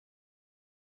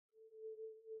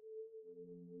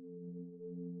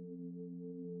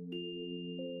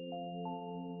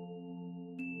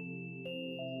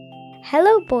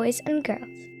Hello, boys and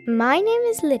girls. My name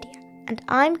is Lydia, and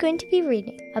I'm going to be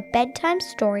reading a bedtime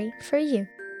story for you.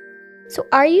 So,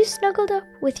 are you snuggled up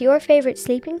with your favorite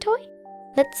sleeping toy?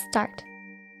 Let's start.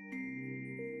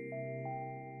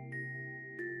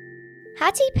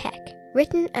 Hattie Peck,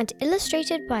 written and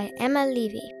illustrated by Emma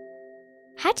Levy.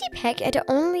 Hattie Peck had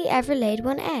only ever laid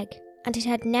one egg, and it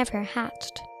had never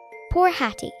hatched. Poor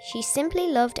Hattie, she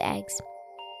simply loved eggs.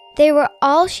 They were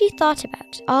all she thought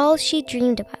about, all she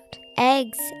dreamed about.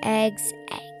 Eggs, eggs,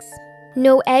 eggs.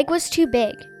 No egg was too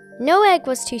big. No egg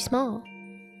was too small.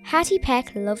 Hattie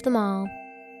Peck loved them all.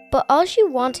 But all she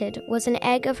wanted was an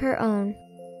egg of her own.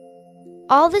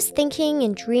 All this thinking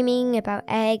and dreaming about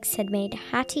eggs had made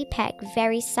Hattie Peck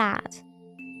very sad.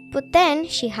 But then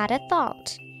she had a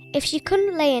thought. If she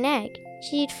couldn't lay an egg,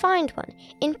 she'd find one.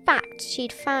 In fact,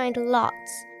 she'd find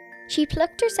lots. She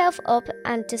plucked herself up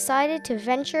and decided to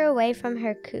venture away from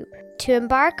her coop, to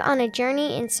embark on a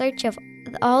journey in search of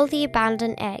all the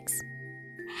abandoned eggs.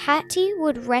 Hattie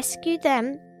would rescue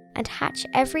them and hatch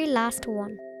every last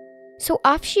one. So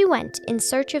off she went in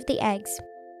search of the eggs.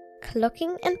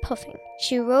 Clucking and puffing,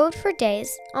 she rode for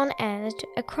days on end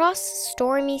across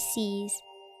stormy seas.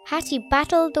 Hattie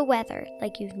battled the weather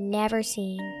like you've never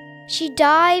seen. She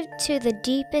dived to the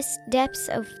deepest depths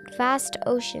of vast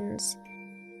oceans.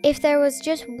 If there was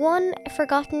just one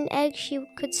forgotten egg she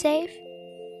could save,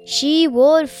 she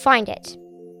would find it.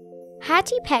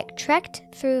 Hattie Peck trekked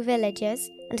through villages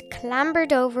and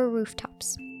clambered over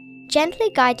rooftops, gently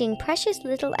guiding precious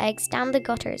little eggs down the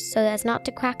gutters so as not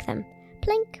to crack them.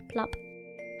 Plink, plop.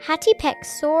 Hattie Peck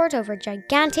soared over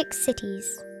gigantic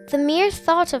cities. The mere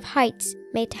thought of heights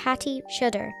made Hattie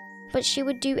shudder, but she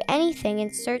would do anything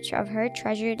in search of her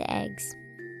treasured eggs.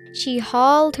 She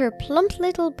hauled her plump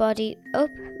little body up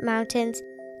mountains,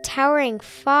 towering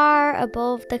far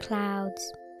above the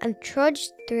clouds, and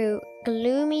trudged through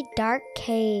gloomy, dark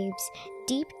caves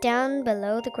deep down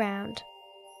below the ground.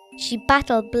 She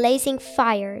battled blazing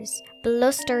fires,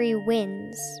 blustery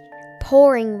winds,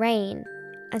 pouring rain,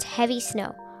 and heavy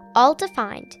snow, all to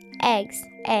find eggs,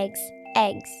 eggs,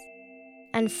 eggs.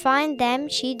 And find them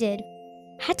she did.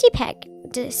 Hattie Peck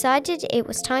decided it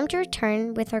was time to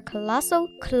return with her colossal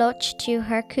clutch to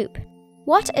her coop.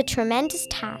 What a tremendous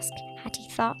task, Hattie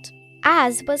thought,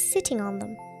 as was sitting on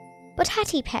them. But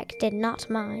Hattie Peck did not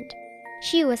mind.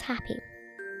 She was happy.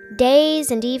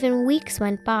 Days and even weeks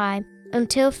went by,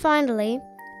 until finally,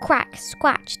 crack,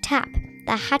 scratch, tap,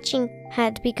 the hatching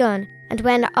had begun, and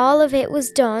when all of it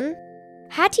was done,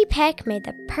 Hattie Peck made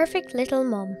the perfect little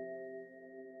mum.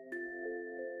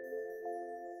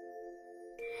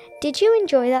 Did you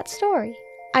enjoy that story?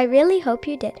 I really hope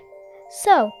you did.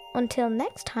 So, until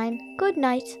next time, good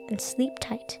night and sleep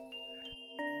tight.